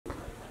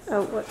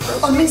Oh, what?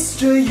 Oh,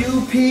 Mr.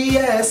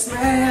 UPS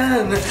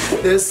man,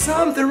 there's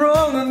something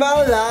wrong with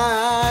my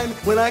line.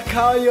 When I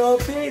call your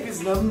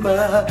baby's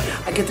number,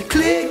 I get to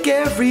click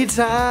every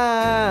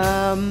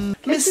time.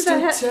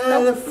 Mr.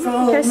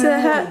 Telephone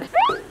man.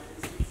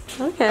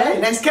 Okay.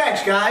 Hey, nice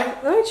catch, guy.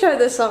 Let me try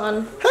this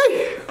on.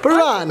 Hey, put it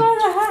on. Buy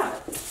the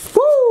hat.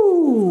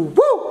 Woo!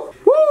 Woo!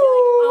 Woo!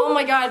 Oh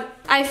my god,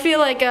 I feel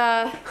like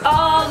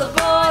all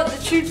aboard the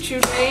choo-choo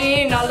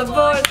train, all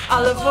aboard,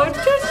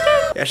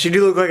 choo-choo. Yeah, she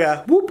do look like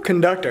a whoop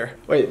conductor.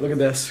 Wait, look at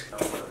this.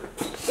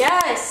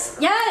 Yes,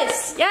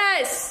 yes,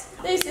 yes.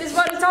 This is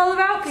what it's all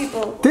about,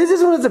 people. This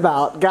is what it's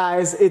about,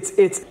 guys.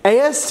 It's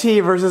AST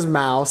versus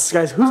Mouse.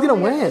 Guys, who's gonna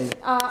win?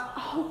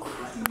 Oh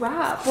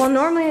crap. Well,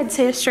 normally I'd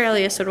say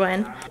Australis would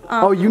win.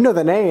 Oh, you know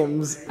the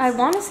names. I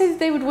want to say that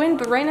they would win,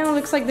 but right now it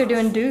looks like they're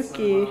doing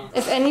Dookie.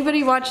 If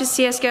anybody watches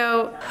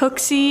CSGO,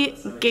 Hooksy,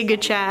 Giga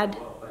Chad,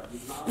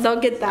 they'll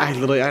get that. I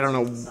don't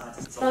know.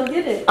 They'll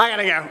get it. I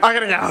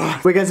gotta go.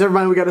 Wait, guys, never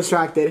mind, we got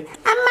distracted.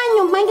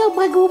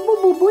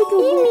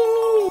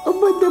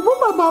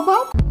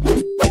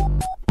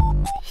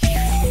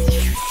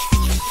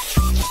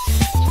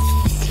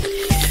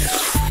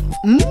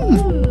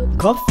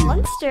 Coffee.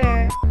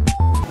 Monster.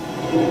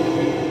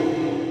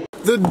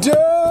 The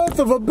death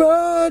of a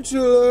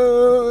bachelor.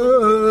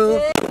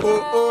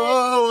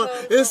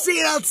 You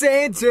see that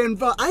Sinjin,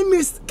 but I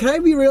missed. Can I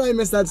be real? I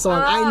missed that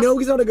song. I know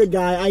he's not a good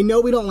guy. I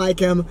know we don't like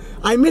him.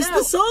 I missed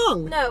the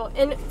song. No,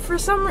 and for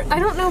some, I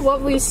don't know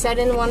what we said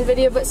in one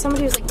video, but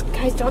somebody was like,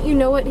 "Guys, don't you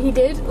know what he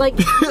did?" Like,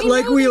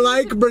 we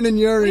like Brendan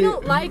Urie. We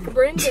don't like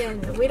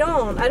Brendan. We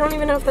don't. I don't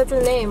even know if that's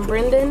his name.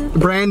 Brendan.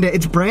 Brandon.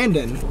 It's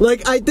Brandon.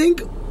 Like, I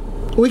think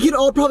we could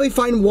all probably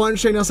find one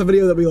Shane Nelson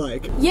video that we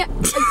like. Yeah,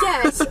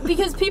 yes,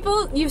 because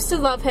people used to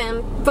love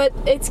him, but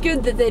it's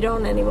good that they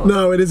don't anymore.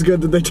 No, it is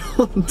good that they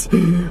don't.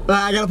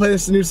 I gotta play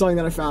this new song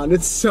that I found.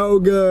 It's so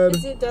good.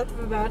 Is it Death of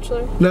a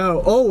Bachelor?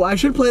 No. Oh, I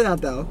should play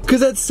that though, because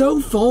that's so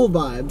fall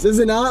vibes, is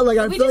it not? Like,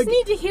 we just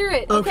need to hear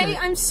it. Okay,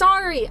 I'm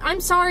sorry. I'm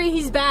sorry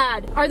he's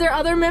bad. Are there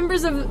other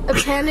members of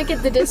Panic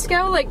at the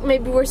Disco? Like,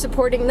 maybe we're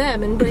supporting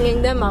them and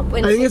bringing them up.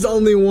 I think it's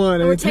only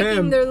one, and it's him.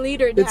 Taking their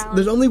leader down.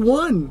 There's only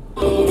one.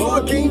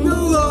 Walking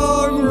the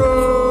long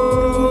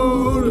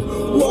road,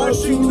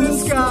 watching the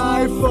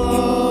sky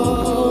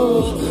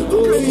fall,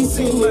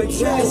 racing my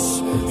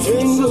chest,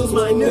 tingles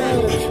my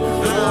neck.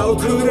 How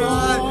could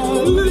I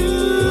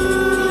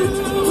live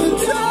the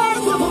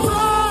death of a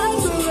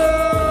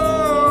bachelor?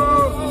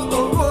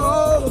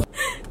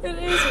 It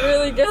is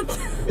really good.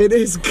 It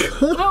is good.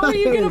 What were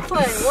you gonna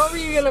play? What were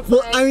you gonna play?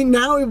 Well, I mean,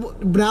 now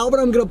what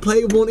I'm gonna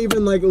play won't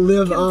even like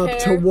live up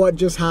to what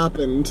just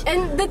happened.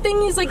 And the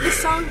thing is, like, the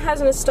song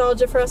has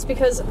nostalgia for us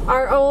because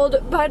our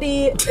old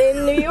buddy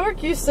in New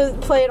York used to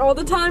play it all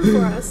the time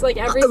for us, like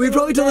every. We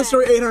probably told the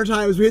story 800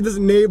 times. We had this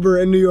neighbor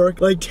in New York,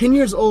 like 10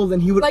 years old,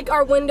 and he would like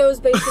our windows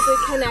basically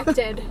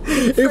connected.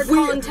 For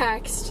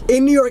context.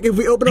 In New York, if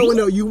we open our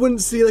window, you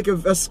wouldn't see like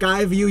a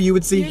sky view. You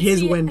would see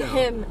his window.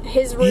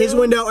 His room. His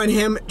window, and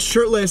him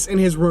shirtless in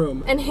his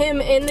room. And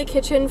him in the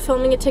kitchen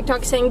filming a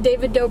TikTok saying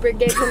David Dobrik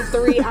gave him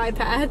 3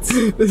 iPads.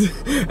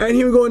 And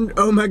he would go on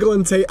Omegle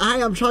and say,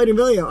 "Hi, I'm Charlie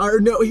D'Amelio." Or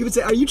no, he would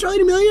say, "Are you Charlie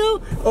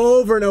D'Amelio?"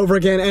 Over and over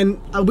again. And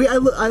that's why I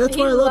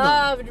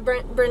love him. He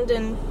loved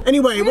Brendan.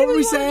 Anyway, what were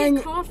we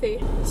saying? Coffee.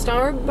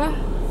 Starb.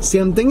 See,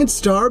 I'm thinking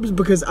Starbs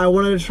because I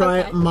wanted to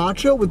try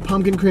matcha with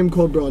pumpkin cream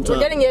cold brew on top.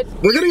 We're getting it.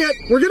 We're getting it.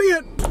 We're getting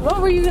it.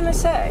 What were you gonna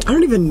say? I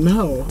don't even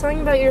know.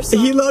 Talking about your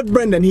song. He loved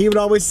Brendan. He would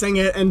always sing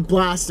it and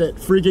blast it,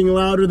 freaking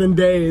louder than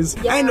days.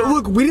 Yeah. And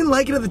look, we didn't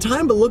like it at the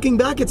time, but looking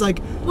back, it's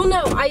like... Well,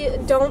 no, I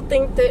don't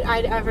think that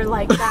I'd ever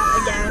like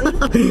that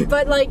again.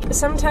 But like,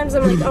 sometimes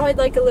I'm like, oh, I'd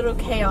like a little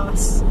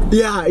chaos.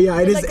 Yeah,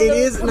 it is. Like it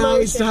is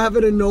nice to have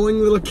an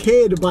annoying little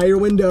kid by your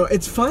window.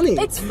 It's funny.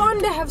 It's fun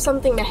to have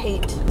something to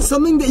hate.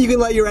 Something that you can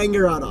let your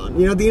anger out on.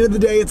 You know, at the end of the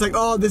day, it's like,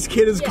 oh, this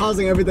kid is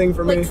causing everything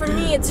for me. Like, for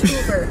me, it's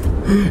Hoover.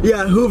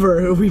 Yeah,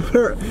 Hoover. We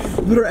put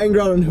our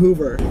anger out on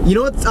Hoover. You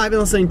know what I've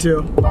been listening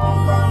to?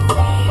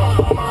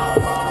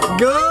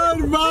 Good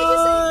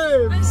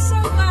vibes! I'm so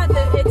glad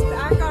that it's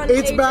back on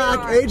It's AJR. back.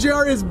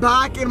 AJR is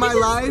back in my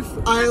life.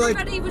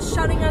 Everybody was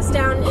shutting us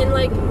down and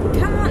like,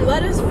 come on,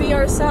 let us be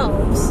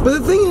ourselves. But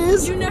the thing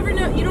is, you never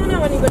know. You don't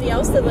know anybody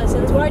else that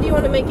listens. Why do you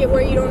want to make it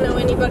where you don't know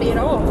anybody at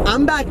all?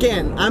 I'm back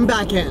in. I'm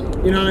back in.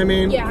 You know what I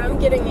mean? Yeah, I'm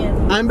getting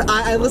in.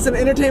 I listen to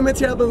entertainment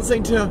here. I've been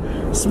listening to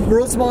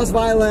World's Smallest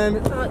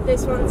Violin.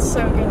 This one's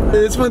so good.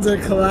 This one's a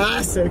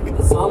classic.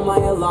 It's on my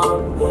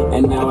alarm,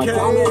 and now I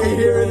can't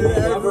hear it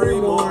every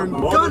morning.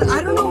 God,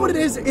 I don't know what it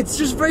is. It's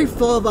just very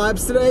full of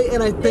vibes today,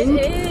 and I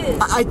think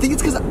I think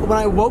it's because when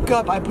I woke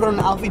up, I put on an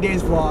Alfie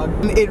Days vlog,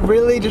 and it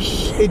really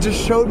just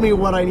showed me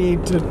what I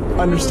need to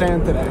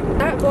understand today.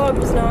 That vlog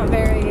was not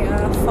very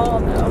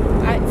fall though.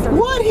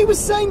 What he was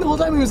saying the whole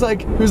time, he was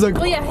like,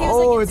 well, yeah, he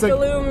was like, it's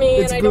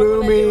gloomy, and I don't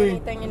want to do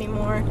anything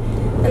anymore.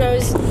 And I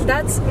was,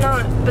 that's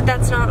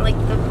not like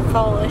the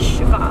fallish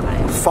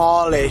vibe.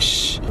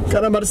 Fallish.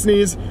 God, I'm about to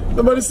sneeze. I'm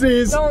about to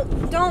sneeze.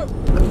 Don't.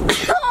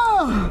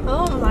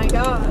 Oh my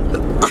God.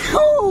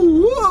 Oh,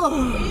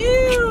 whoa.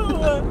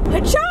 Ew.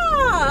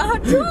 Hacha!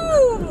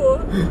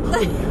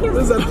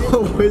 Was that a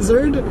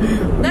wizard?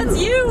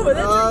 That's you.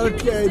 That's what you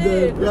Okay, just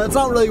did. dude. Yeah, that's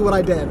not really what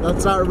I did.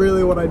 That's not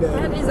really what I did.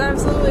 That is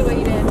absolutely what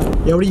you did.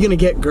 Yeah, what are you gonna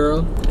get,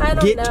 girl? I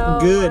don't Get know.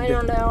 good. I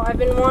don't know. I've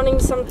been wanting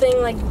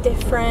something like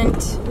different.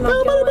 I'm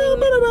not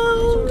going. I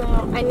don't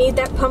know. I need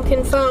that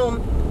pumpkin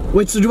foam.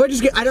 Wait, so do I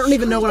just get? I don't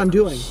even know what I'm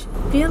doing.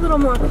 Be a little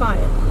more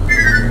quiet.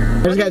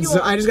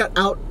 I just got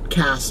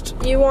outcast.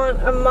 You want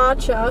a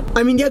matcha?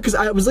 I mean, yeah, because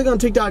I was looking on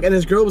TikTok and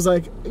this girl was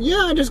like,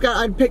 yeah,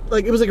 I picked,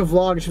 like, it was like a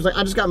vlog, and she was like,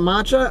 I just got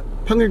matcha,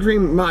 pumpkin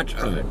cream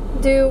matcha.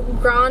 Do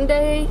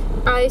grande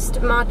iced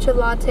matcha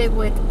latte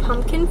with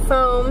pumpkin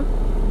foam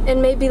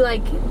and maybe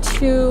like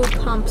 2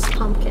 pumps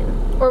pumpkin.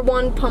 Or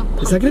 1 pump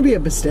pumpkin. Is that gonna be a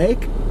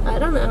mistake? I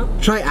don't know.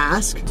 Should I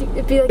ask?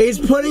 It'd be like, Is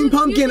putting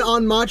pumpkin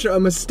on matcha a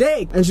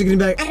mistake? And she's gonna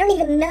be like, I don't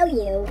even know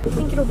you. I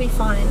think it'll be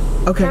fine.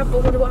 Okay. Crap,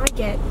 but what do I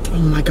get? oh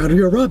my god,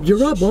 you're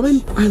up,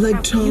 woman. I like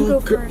Crap, you go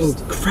tall girls.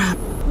 first. Oh, crap.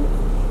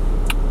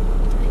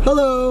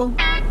 Hello.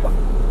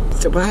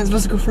 So, am I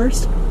supposed to go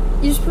first?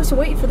 You're supposed to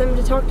wait for them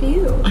to talk to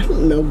you. I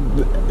don't know.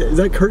 Is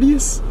that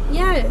courteous?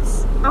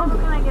 Yes. What can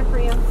I get for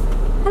you?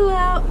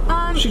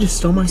 Hello. She just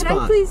stole my Can spot.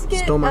 I please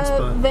get Stole my a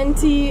spot.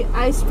 venti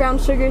iced brown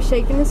sugar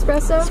shaken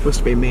espresso? It's supposed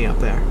to be me up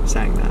there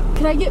saying that.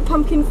 Can I get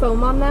pumpkin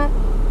foam on that?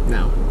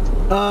 No.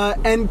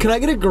 And can I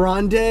get a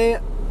grande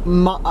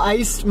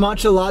iced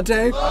matcha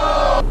latte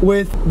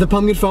with the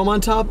pumpkin foam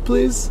on top,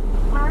 please?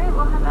 Alright,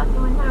 we'll have that in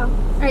the window.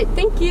 Alright,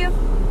 thank you.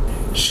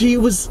 She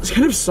was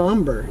kind of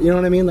somber, you know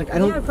what I mean? Like, I Yeah,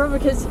 don't, probably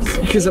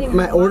because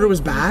my order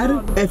was bad.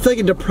 I feel like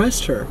it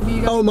depressed her.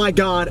 Oh my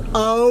god.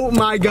 Oh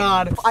my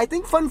god. I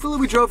think Fun for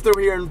Louie drove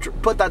through here and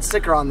put that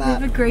sticker on I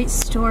have that. a great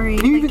story.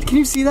 Can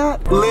you see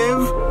that?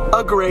 Live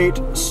a great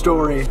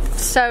story.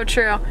 So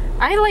true.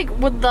 I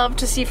would love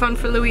to see Fun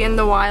for Louie in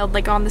the wild,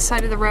 like on the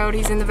side of the road.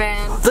 He's in the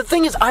van. The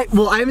thing is, I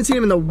haven't seen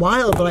him in the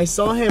wild, but I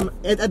saw him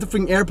at the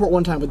freaking airport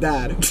one time with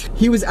Dad.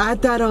 He was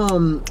at that,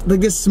 like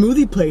this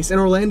smoothie place in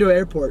Orlando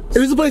Airport. It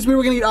was the place we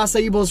were gonna eat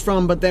acai bowls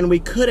from, but then we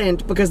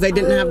couldn't because they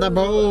didn't have the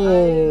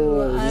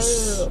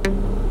bowls.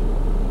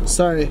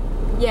 Sorry.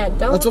 Yeah,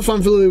 don't. That's what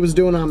Fun for Louie was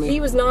doing on me. He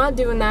was not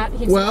doing that.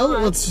 He's Well,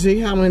 not. let's see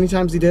how many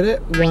times he did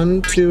it.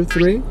 1, 2,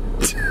 3.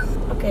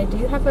 Okay, do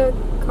you have a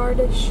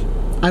cardish?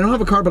 I don't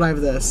have a car, but I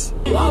have this.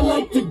 I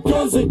like the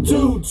girls that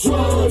do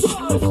drugs.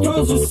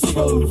 Girls with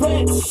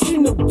cigarettes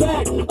in the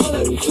back of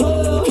the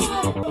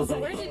club.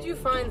 Where did you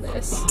find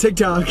this?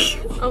 TikTok.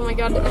 Oh my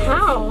god,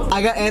 how?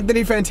 I got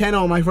Anthony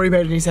Fantano on my 40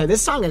 page and he said,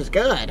 this song is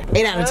good.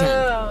 8 out of 10.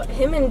 Oh,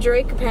 him and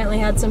Drake apparently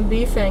had some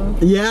beefing.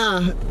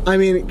 Yeah, I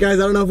mean, guys,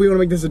 I don't know if we want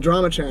to make this a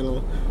drama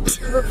channel.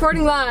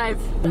 Reporting live.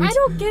 I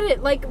don't get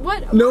it. Like,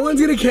 what? No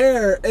one's gonna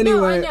care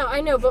anyway. No,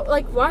 I know, but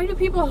like, why do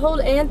people hold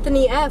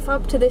Anthony F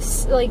up to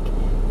this, like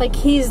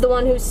he's the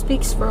one who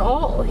speaks for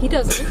all? He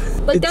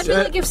doesn't. Like, that'd be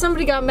like if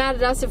somebody got mad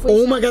at us if we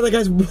Oh said, my god, that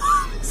guy's...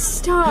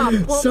 Stop.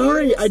 What Sorry,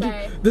 were you gonna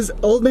say? this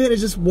old man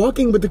is just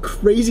walking with the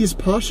craziest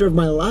posture of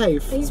my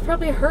life. He's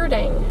probably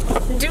hurting.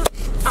 Dude,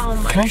 oh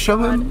my god. Can I show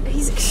him?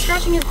 He's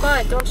scratching his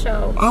butt, don't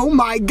show. Oh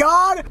my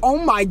god! Oh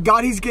my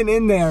god, he's getting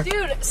in there.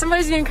 Dude,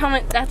 somebody's gonna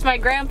comment, that's my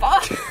grandpa.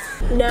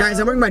 No. Guys,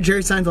 I'm wearing my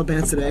Jerry Seinfeld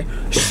pants today.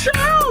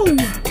 Show!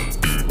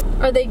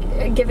 Are they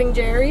giving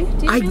Jerry,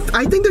 do you think?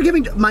 I think they're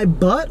giving, my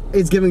butt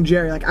is giving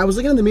Jerry. Like, I was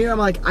looking in the mirror, I'm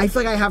like, I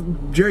feel like I have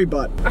Jerry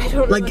butt. I don't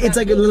know Like, what it's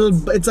that like means.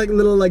 a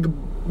little, like,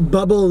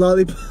 bubble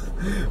lollipop,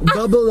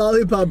 bubble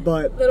lollipop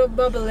butt. Little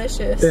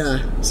bubblicious.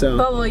 Yeah, so.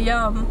 Bubble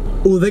yum.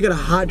 Ooh, they got a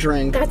hot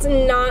drink. That's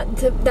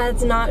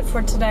not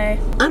for today.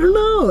 I don't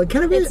know, it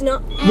kind of is. It's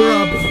not. We're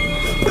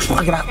up.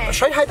 Fuck it up.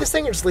 Should I hide this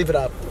thing or just leave it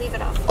up? Leave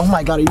it up. Oh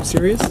my god, are you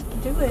serious?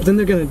 Do it. Then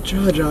they're gonna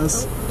judge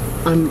us.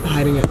 I'm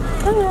hiding it.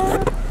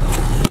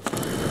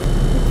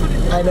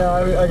 I know,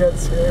 I got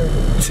scared.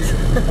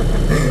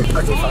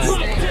 Okay,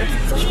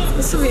 fine.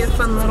 This will be a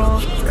fun little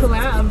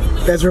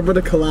collab. Guys, we're about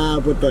to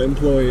collab with the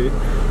employee.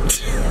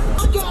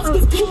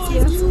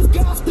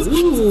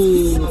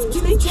 Ooh.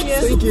 Thank you.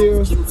 Thank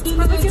you.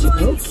 Have a good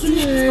one.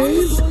 Okay.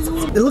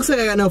 It looks like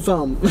I got no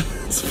foam.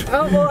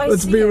 Oh, well,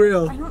 Let's see be it.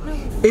 real. I don't know.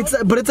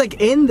 But it's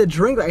like in the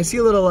drink. I see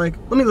a little like,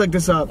 let me look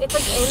this up. It's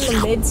like in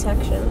the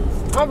midsection.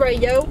 Alright,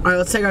 yo. Alright,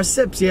 let's take our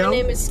sips, yo. My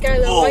name is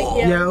Skylar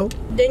White, yo. Yo.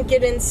 Dink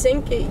it and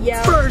sink it,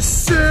 yo.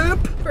 First sip.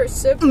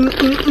 First sip.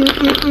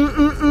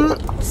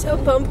 So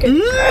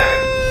pumpkin.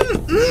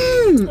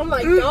 Oh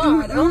my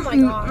god. Oh my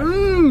god.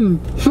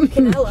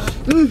 Pumpkinella.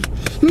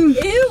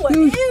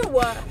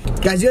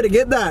 Ew. Guys, you had to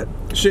get that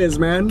shiz,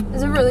 man.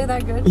 Is it really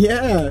that good?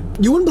 Yeah.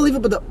 You wouldn't believe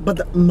it, but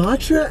the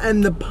matcha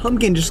and the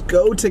pumpkin just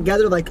go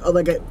together like a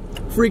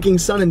freaking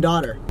son and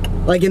daughter.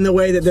 Like in the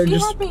way that they're She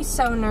just... had me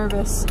so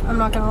nervous. I'm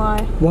not gonna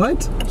lie.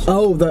 What?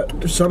 Oh, the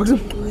Starbucks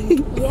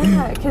employee?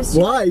 Yeah, because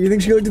Why? You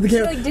think she looked at the she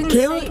camera? like didn't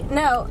say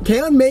no.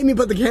 Kaylin made me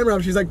put the camera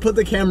up. She's like, put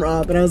the camera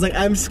up. And I was like,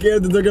 I'm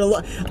scared that they're gonna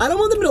look. I don't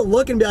want them to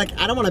look and be like,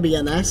 I don't want to be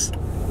in this.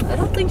 I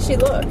don't think she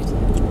looked.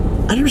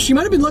 I don't know, she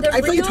might have been looking. The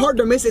I feel like it's real- hard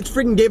to miss. It's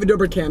freaking David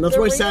Dobrik. That's the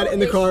why I sat real in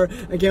the issue- car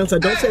and Kaylin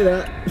said, don't say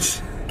that.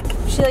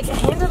 She like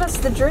handed us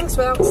the drinks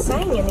without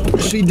saying anything.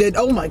 She did.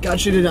 Oh my god,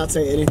 she did not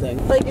say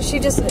anything. Like she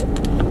just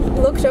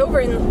looked over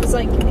and was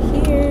like,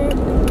 here.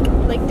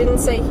 didn't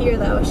say here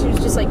though. She was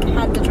just like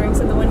had the drinks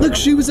at the window. Look,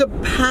 she was a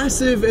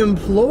passive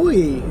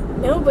employee.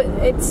 No, but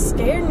it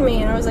scared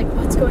me, and I was like,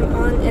 what's going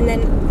on? And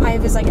then I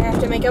was like, I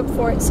have to make up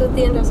for it. So at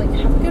the end, I was like,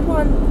 have a good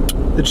one.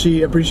 Did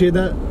she appreciate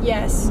that?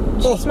 Yes.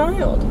 She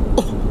smiled.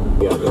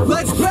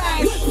 Let's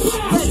bash!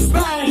 Let's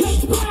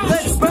bash!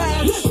 Let's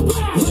bash!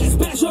 Let's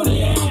bash on the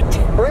air!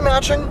 Are we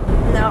matching?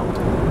 No.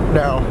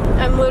 No.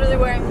 I'm literally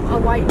wearing a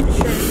white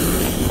shirt.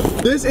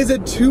 This is a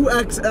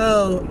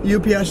 2XL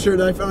UPS shirt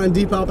that I found on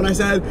Depop, and I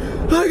said,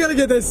 I gotta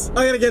get this.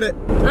 I gotta get it.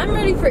 I'm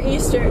ready for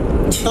Easter.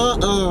 Let's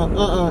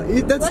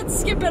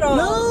skip it all.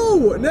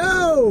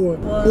 No.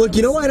 Look,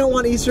 you know why I don't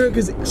want Easter?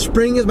 Because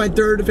spring is my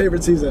third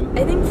favorite season.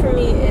 I think for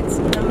me, it's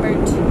number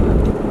 2.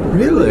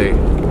 Really?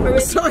 Or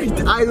sorry,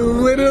 I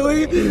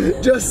literally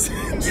just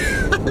said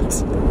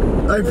that.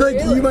 I feel like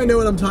you might know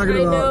what I'm talking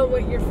about. I know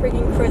what you're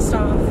freaking pissed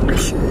off.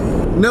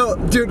 No,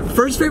 dude,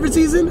 first favorite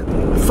season,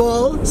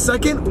 fall,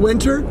 second,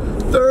 winter,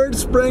 third,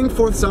 spring,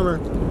 fourth, summer.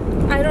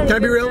 I don't Can I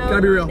be real? Can I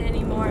be real?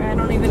 Anymore. I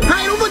don't even know.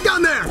 Hey, don't look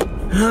down there!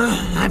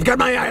 I've got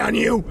my eye on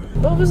you.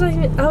 What was I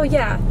even? Oh,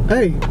 yeah.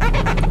 Hey.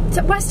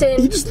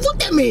 Weston. He just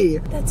looked at me.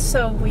 That's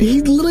so weird.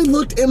 He literally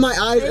looked in my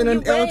eyes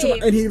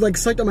and he like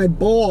sucked on my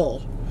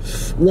ball.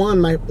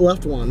 My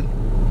left one,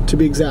 to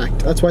be exact.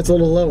 That's why it's a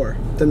little lower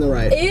than the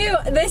right. Ew,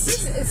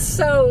 this is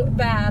so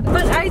bad.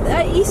 But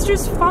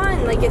Easter's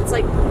fun. Like it's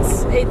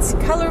it's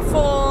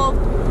colorful,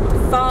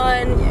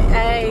 fun,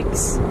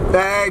 eggs.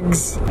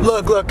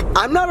 Look,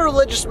 I'm not a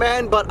religious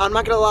man, but I'm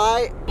not gonna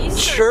lie.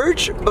 Easter.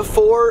 Church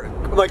before,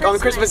 like on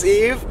Christmas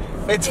Eve,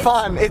 it's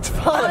fun. It's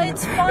fun. Well,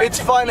 it's fun. It's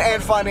fun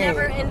and funny. We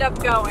never end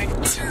up going.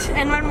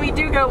 And when we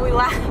do go, we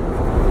laugh.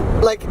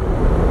 Like,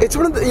 it's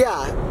one of the,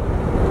 yeah.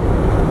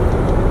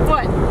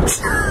 What?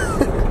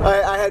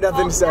 I had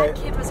nothing to say. That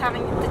kid was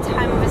having the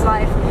time of his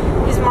life.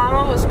 His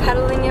mama was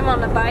pedaling him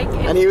on a bike.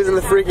 And he was in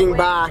the freaking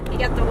back. He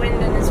got the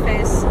wind in his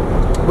face.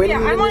 Wind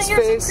I in want his to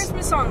hear face? some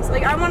Christmas songs.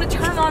 Like, I want to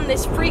turn on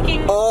this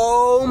freaking...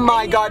 Oh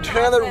my god,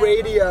 turn on the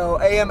radio,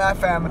 AM,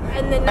 FM.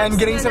 And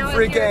getting some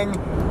freaking...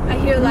 I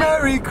hear like...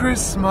 Merry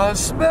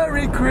Christmas,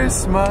 Merry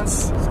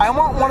Christmas. I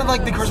want one of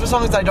like the Christmas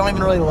songs that I don't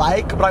even really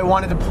like, but I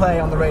wanted to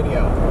play on the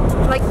radio.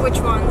 Like which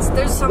ones?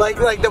 There's some...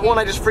 Like the one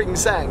I just freaking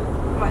sang.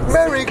 What?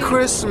 Merry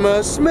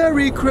Christmas,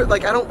 Merry Christmas.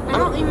 Like I don't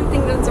even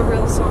think that's a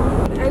real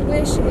song. I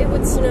wish it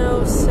would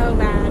snow so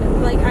bad.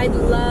 Like I'd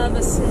love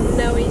a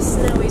snowy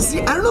day. See,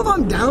 I don't know if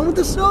I'm down with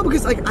the snow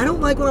because like I don't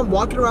like when I'm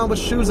walking around with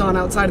shoes on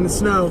outside in the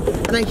snow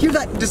and I hear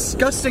that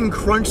disgusting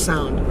crunch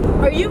sound.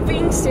 Are you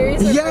being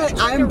serious? Yeah,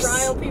 I'm to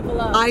rile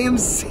people up? I am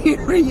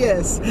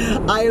serious.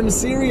 I am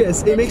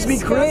serious. It makes me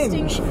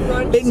cringe.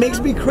 It makes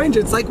me cringe.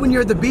 It's like when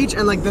you're at the beach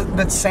and like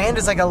the sand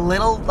is like a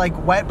little like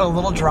wet but a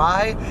little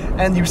dry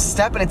and you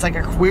step and it's like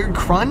a weird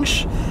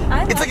crunch.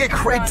 It's like a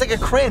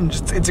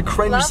cringe. It's a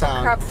cringe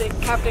sound.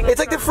 It's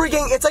like the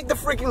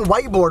freaking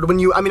whiteboard when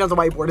you, I mean not the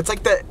whiteboard, it's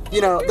like the,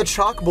 you know, the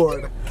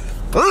chalkboard.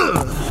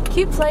 Ugh. Can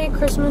you play a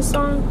Christmas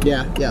song?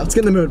 Yeah, let's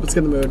get in the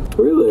mood,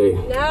 Really?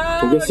 No,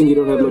 I'm guessing you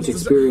don't have much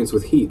experience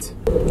with heat.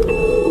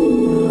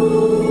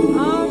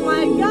 Oh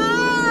my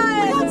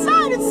god! Look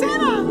outside, it's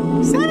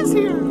Santa! Santa's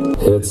here!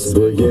 It's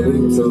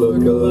beginning to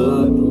look a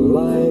lot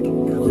like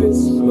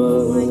Christmas.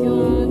 Oh my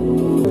god.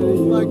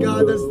 Oh my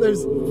god,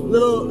 there's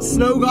little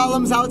snow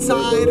golems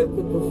outside.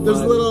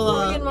 There's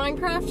little in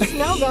Minecraft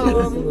snow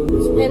golem.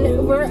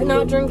 And we're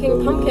not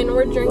drinking pumpkin,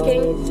 we're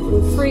drinking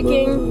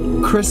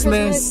freaking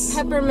Christmas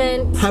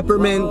peppermint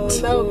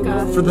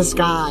mocha for the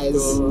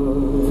skies.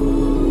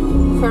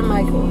 For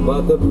Michael.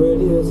 But the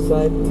prettiest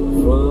sight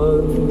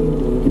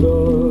front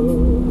door,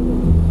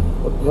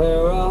 a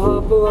pair of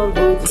hopalong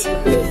boots.